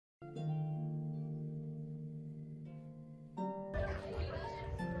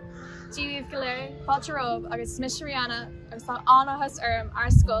Díomh Coláiste, fáilte romh agus Michiana agus tá anachas ar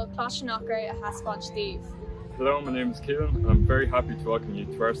scoil Coláiste a Haspáint Steve. Hello, my name is Keelan and I'm very happy to welcome you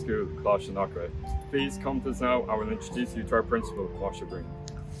to our school, Coláiste. Please come to us now, I will introduce you to our principal, Masha Breen.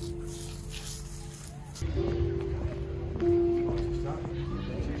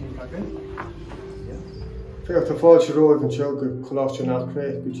 Féach tá fáilte romh an seo go Coláiste go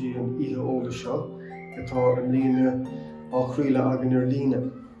dtí an ihe óla seo atá an líne á chraoile agan ar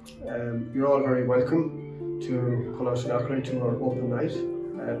líne. You're all very welcome to Coláiste, to our open night,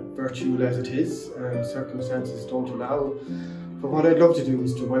 virtual as it is. Circumstances don't allow, but what I'd love to do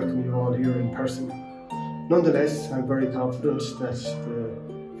is to welcome you all here in person. Nonetheless, I'm very confident that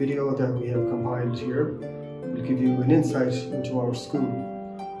the video that we have compiled here will give you an insight into our school,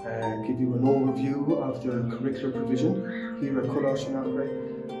 give you an overview of the curricular provision here at Coláiste.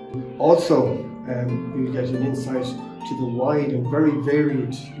 Also, you'll get an insight to the wide and very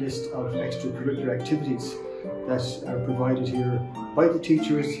varied list of extracurricular activities that are provided here by the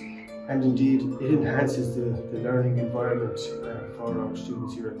teachers, and indeed it enhances the learning environment for our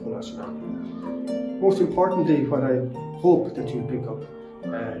students here at Coláiste. Most importantly, what I hope that you pick up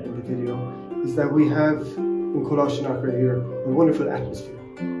in the video is that we have in Coláiste here a wonderful atmosphere.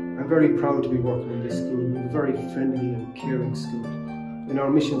 I'm very proud to be working in this school. We're a very friendly and caring school. In our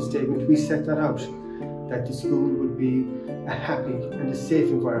mission statement, we set that out, that the school would be a happy and a safe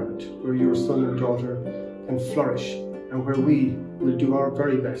environment where your son and daughter can flourish, and where we will do our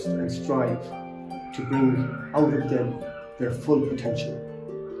very best and strive to bring out of them their full potential.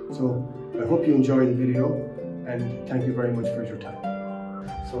 So I hope you enjoy the video, and thank you very much for your time.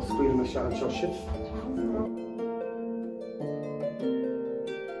 So scuil me sean shit.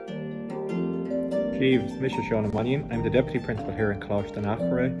 Jeeves, Fisean2021, I'm the Deputy Principal here in Coláiste and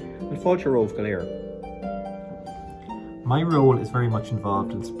fáilte romh go léir. My role is very much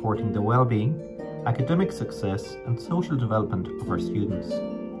involved in supporting the well-being, academic success and social development of our students.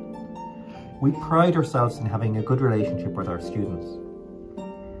 We pride ourselves in having a good relationship with our students.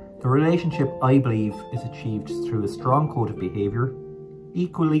 The relationship, I believe, is achieved through a strong code of behaviour,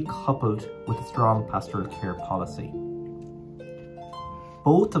 equally coupled with a strong pastoral care policy.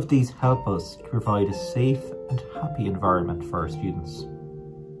 Both of these help us to provide a safe and happy environment for our students.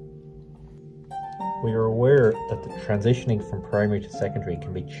 We are aware that the transitioning from primary to secondary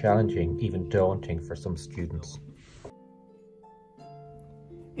can be challenging, even daunting for some students.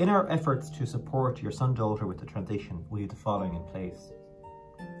 In our efforts to support your son-daughter with the transition, we have the following in place.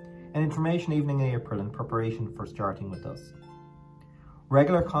 An information evening in April in preparation for starting with us.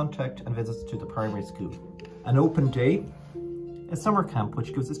 Regular contact and visits to the primary school. An open day. A summer camp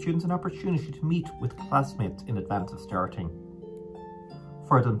which gives the students an opportunity to meet with classmates in advance of starting.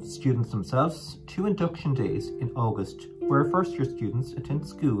 For the students themselves, 2 induction days in August where first year students attend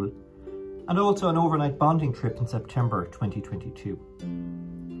school, and also an overnight bonding trip in September 2022.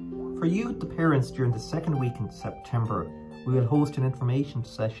 For you, the parents, during the second week in September, we will host an information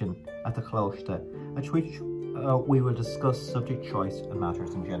session at the Coláiste, at which we will discuss subject choice and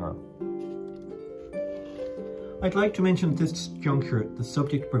matters in general. I'd like to mention at this juncture the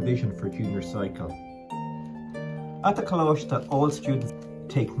subject provision for junior cycle. At the Coláiste, all students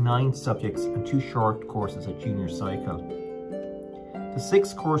take 9 subjects and 2 short courses at junior cycle. The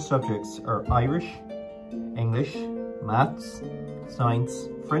 6 core subjects are Irish, English, Maths, Science,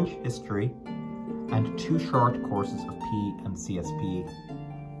 French History, and 2 short courses of PE and CSPE.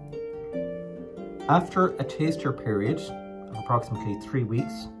 After a taster period of approximately 3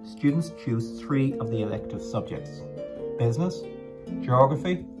 weeks, students choose 3 of the elective subjects: business,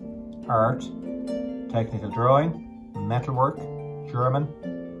 geography, art, technical drawing, metalwork, German,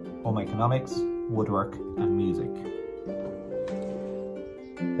 home economics, woodwork and music.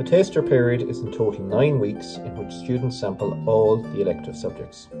 The taster period is in total 9 weeks in which students sample all the elective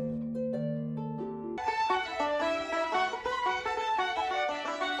subjects.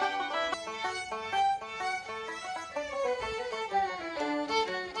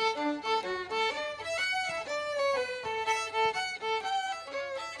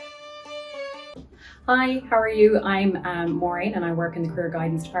 Hi, how are you? I'm Maureen and I work in the Career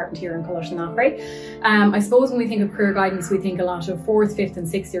Guidance Department here in Coláiste. I suppose when we think of career guidance, we think a lot of 4th, 5th and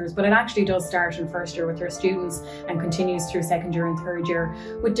 6th years, but it actually does start in first year with our students and continues through second year and third year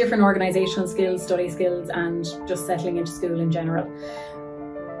with different organisational skills, study skills and just settling into school in general.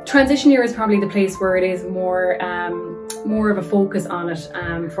 Transition year is probably the place where it is more of a focus on it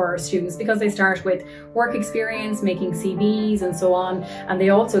for our students, because they start with work experience, making CVs and so on, and they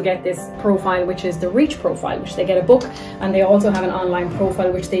also get this profile which is the REACH profile, which they get a book, and they also have an online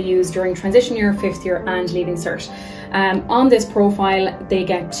profile which they use during transition year, 5th year and Leaving Cert. On this profile, they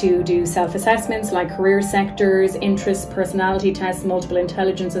get to do self-assessments like career sectors, interests, personality tests, multiple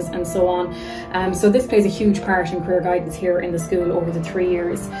intelligences, and so on. So this plays a huge part in career guidance here in the school over the 3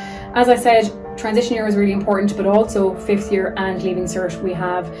 years. As I said, transition year is really important, but also 5th year and Leaving Cert, we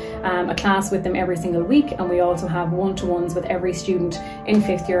have a class with them every single week, and we also have one-to-ones with every student in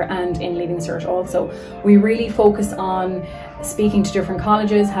 5th year and in Leaving Cert also. We really focus on speaking to different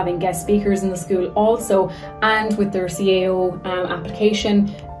colleges, having guest speakers in the school also, and with their CAO application,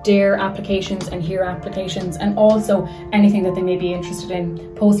 DARE applications and HERE applications, and also anything that they may be interested in,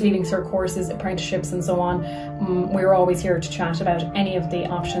 post-Leaving Cert courses, apprenticeships and so on. We're always here to chat about any of the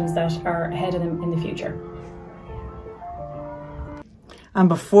options that are ahead of them in the future. And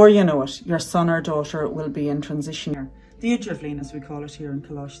before you know it, your son or daughter will be in transition year, the Eachréidh as we call it here in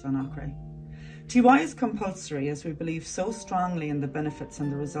Coláiste. TY is compulsory as we believe so strongly in the benefits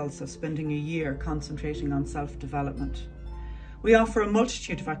and the results of spending a year concentrating on self-development. We offer a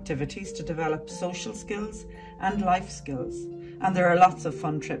multitude of activities to develop social skills and life skills, and there are lots of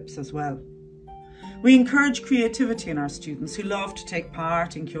fun trips as well. We encourage creativity in our students who love to take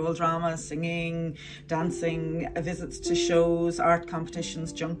part in ceol dramas, singing, dancing, visits to shows, art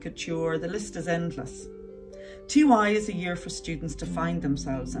competitions, junket tour, the list is endless. TY is a year for students to find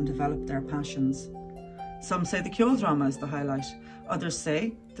themselves and develop their passions. Some say the ceol drama is the highlight, others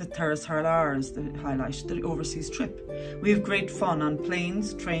say the Thuras Harlar is the highlight, the overseas trip. We have great fun on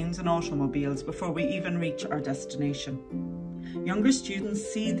planes, trains and automobiles before we even reach our destination. Younger students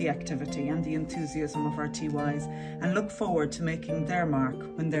see the activity and the enthusiasm of our TYs and look forward to making their mark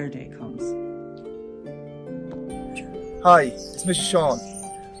when their day comes. Hi, it's Mr. Sean.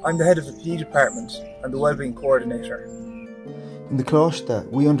 I'm the head of the PE department and the Wellbeing Coordinator. In the Coláiste,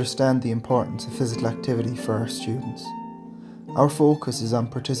 we understand the importance of physical activity for our students. Our focus is on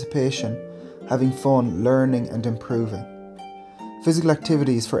participation, having fun, learning and improving. Physical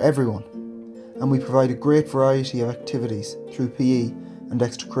activity is for everyone, and we provide a great variety of activities through PE and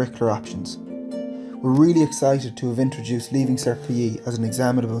extracurricular options. We're really excited to have introduced Leaving Cert PE as an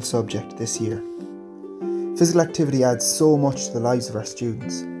examinable subject this year. Physical activity adds so much to the lives of our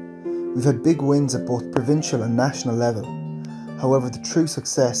students. We've had big wins at both provincial and national level. However, the true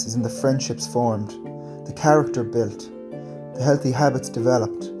success is in the friendships formed, the character built, the healthy habits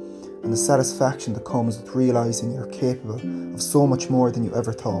developed, and the satisfaction that comes with realising you're capable of so much more than you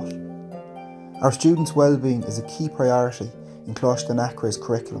ever thought. Our students' well-being is a key priority in Coláiste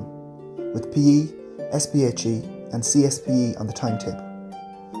curriculum, with PE, SPHE and CSPE on the timetable.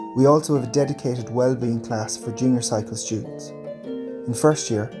 We also have a dedicated well-being class for junior cycle students. In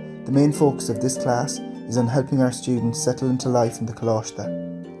first year, the main focus of this class is on helping our students settle into life in the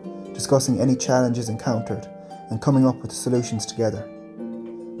Coláiste, discussing any challenges encountered and coming up with solutions together.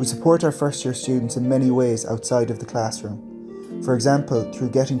 We support our first year students in many ways outside of the classroom, for example through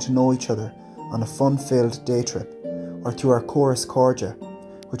getting to know each other on a fun-filled day trip, or through our chorus Cordia,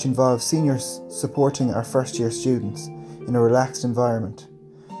 which involves seniors supporting our first year students in a relaxed environment.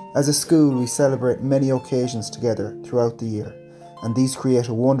 As a school, we celebrate many occasions together throughout the year, and these create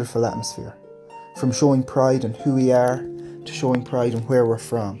a wonderful atmosphere, from showing pride in who we are to showing pride in where we're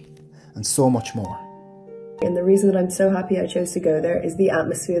from, and so much more. And the reason that I'm so happy I chose to go there is the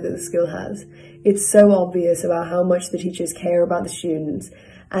atmosphere that the school has. It's so obvious about how much the teachers care about the students,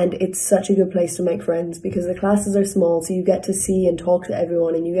 and it's such a good place to make friends because the classes are small, so you get to see and talk to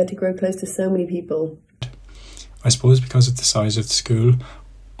everyone and you get to grow close to so many people. I suppose because of the size of the school,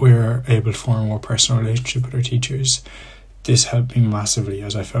 we're able to form a more personal relationship with our teachers. This helped me massively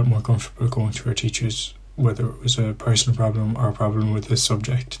as I felt more comfortable going to our teachers, whether it was a personal problem or a problem with the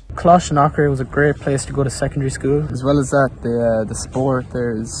subject. Coláiste was a great place to go to secondary school. As well as that, the sport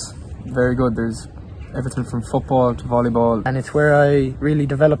there is very good. There's everything from football to volleyball, and it's where I really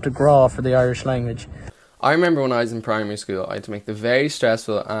developed a graw for the Irish language. I remember when I was in primary school, I had to make the very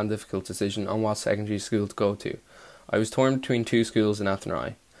stressful and difficult decision on what secondary school to go to. I was torn between two schools in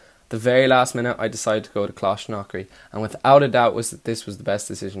Athenry. The very last minute I decided to go to Coláiste, and without a doubt this was the best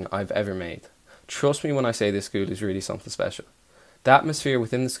decision I've ever made. Trust me when I say this school is really something special. The atmosphere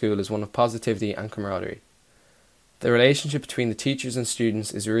within the school is one of positivity and camaraderie. The relationship between the teachers and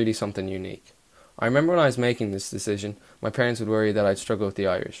students is really something unique. I remember when I was making this decision, my parents would worry that I'd struggle with the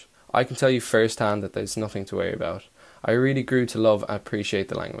Irish. I can tell you firsthand that there's nothing to worry about. I really grew to love and appreciate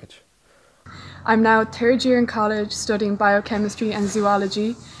the language. I'm now 3rd year in college studying biochemistry and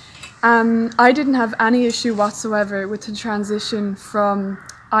zoology. I didn't have any issue whatsoever with the transition from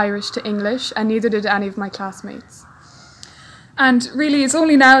Irish to English, and neither did any of my classmates. And really, it's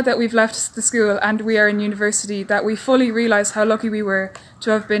only now that we've left the school and we are in university that we fully realise how lucky we were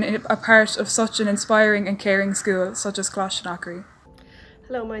to have been a part of such an inspiring and caring school such as Coláiste.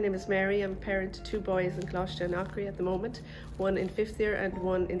 Hello, my name is Mary. I'm a parent to 2 boys in Coláiste at the moment, one in 5th year and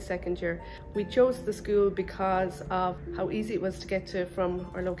one in 2nd year. We chose the school because of how easy it was to get to from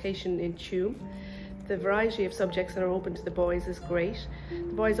our location in Tuam. The variety of subjects that are open to the boys is great.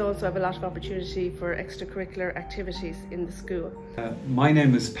 The boys also have a lot of opportunity for extracurricular activities in the school. My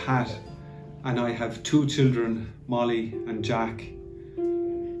name is Pat and I have 2 children, Molly and Jack.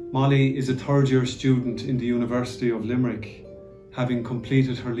 Molly is a 3rd year student in the University of Limerick, having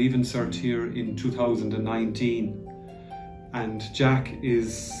completed her Leaving Cert here in 2019. And Jack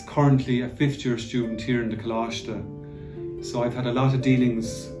is currently a 5th year student here in the Coláiste. So I've had a lot of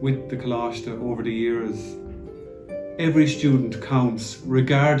dealings with the Coláiste over the years. Every student counts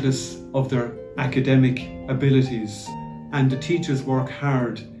regardless of their academic abilities, and the teachers work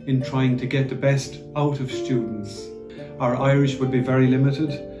hard in trying to get the best out of students. Our Irish would be very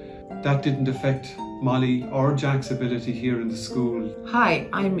limited. That didn't affect Molly or Jack's ability here in the school. Hi,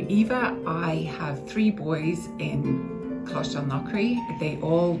 I'm Eva. I have 3 boys in Coláiste. They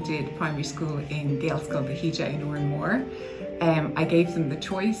all did primary school in Gaelscoil Bahija in Oranmore. I gave them the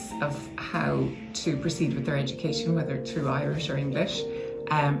choice of how to proceed with their education, whether through Irish or English,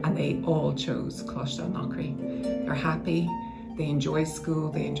 and they all chose Coláiste. They're happy, they enjoy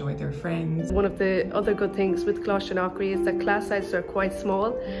school, they enjoy their friends. One of the other good things with Coláiste is that class sizes are quite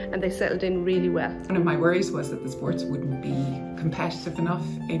small and they settled in really well. One of my worries was that the sports wouldn't be competitive enough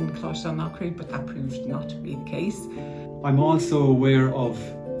in Coláiste, but that proved not to be the case. I'm also aware of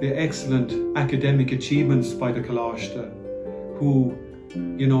the excellent academic achievements by the Coláiste, who,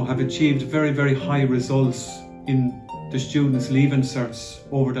 have achieved very, very high results in the students' Leaving Certs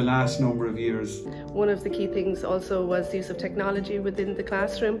over the last number of years. One of the key things also was the use of technology within the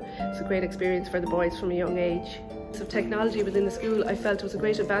classroom. It's a great experience for the boys from a young age. The use of technology within the school I felt was a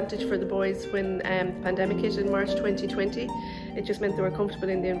great advantage for the boys when the pandemic hit in March 2020. It just meant they were comfortable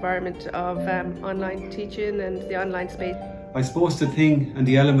in the environment of online teaching and the online space. I suppose the thing and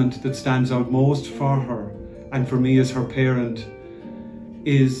the element that stands out most for her and for me as her parent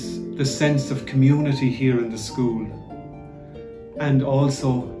is the sense of community here in the school, and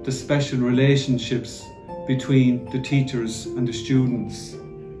also the special relationships between the teachers and the students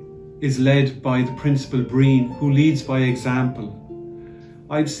is led by the Principal Breen, who leads by example.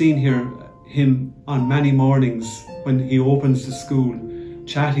 I've seen him on many mornings when he opens the school,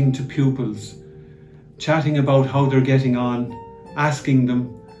 chatting to pupils, chatting about how they're getting on, asking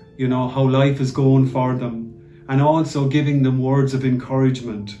them, how life is going for them, and also giving them words of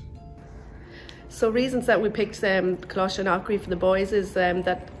encouragement. So reasons that we picked Coláiste for the boys is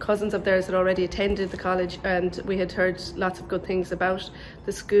that cousins of theirs had already attended the college and we had heard lots of good things about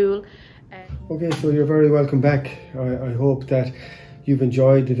the school. Okay, so you're very welcome back. I hope that you've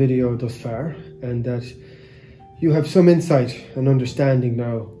enjoyed the video thus far and that you have some insight and understanding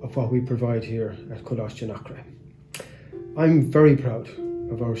now of what we provide here at Coláiste. I'm very proud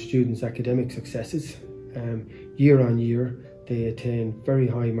of our students' academic successes. Year on year, they attain very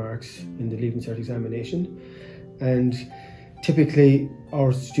high marks in the Leaving Cert examination, and typically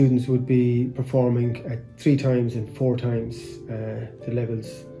our students would be performing at 3 times and 4 times the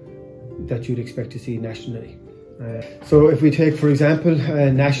levels that you'd expect to see nationally. So if we take, for example,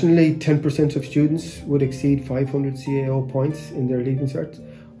 nationally, 10% of students would exceed 500 CAO points in their Leaving Cert,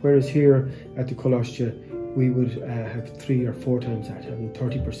 whereas here at the Coláiste we would have 3 or 4 times that, having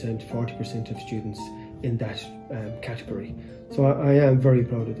 30%, 40% of students in that category. So I am very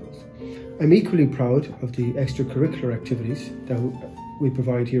proud of those. I'm equally proud of the extracurricular activities that we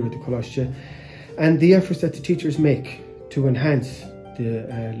provide here at the Coláiste and the efforts that the teachers make to enhance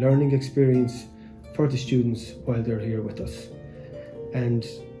the learning experience for the students while they're here with us. And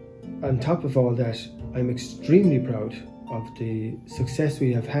on top of all that, I'm extremely proud of the success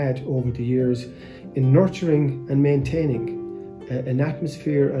we have had over the years in nurturing and maintaining an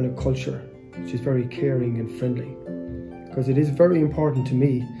atmosphere and a culture which is very caring and friendly. Because it is very important to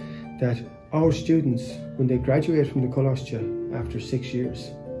me that our students, when they graduate from the Coláiste after 6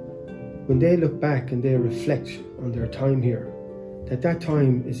 years, when they look back and they reflect on their time here, that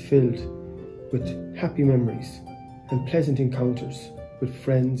time is filled with happy memories and pleasant encounters with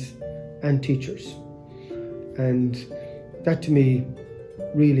friends and teachers. And that to me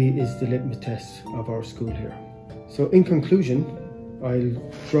really is the litmus test of our school here. So in conclusion,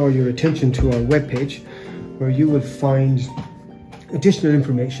 I'll draw your attention to our webpage where you will find additional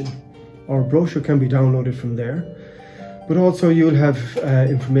information. Our brochure can be downloaded from there, But also you'll have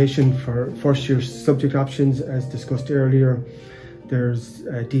information for first year subject options as discussed earlier. There's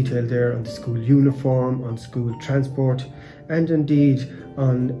detail there on the school uniform, on school transport, and indeed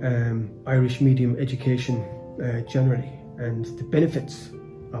on Irish medium education generally, and the benefits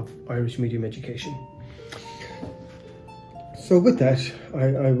of Irish medium education. So with that,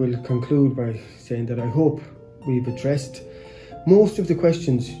 I will conclude by saying that I hope we've addressed most of the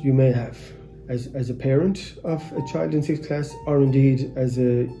questions you may have as a parent of a child in 6th class, or indeed as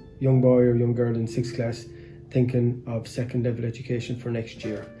a young boy or young girl in 6th class thinking of second level education for next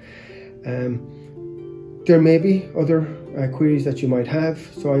year. There may be other queries that you might have,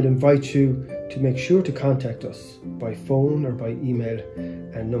 so I'd invite you to make sure to contact us by phone or by email,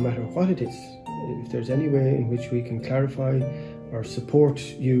 and no matter what it is, if there's any way in which we can clarify or support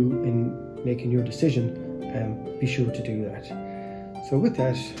you in making your decision, be sure to do that. So with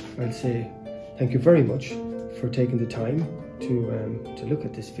that, I'll say thank you very much for taking the time to look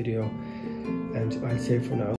at this video, and I'll say for now,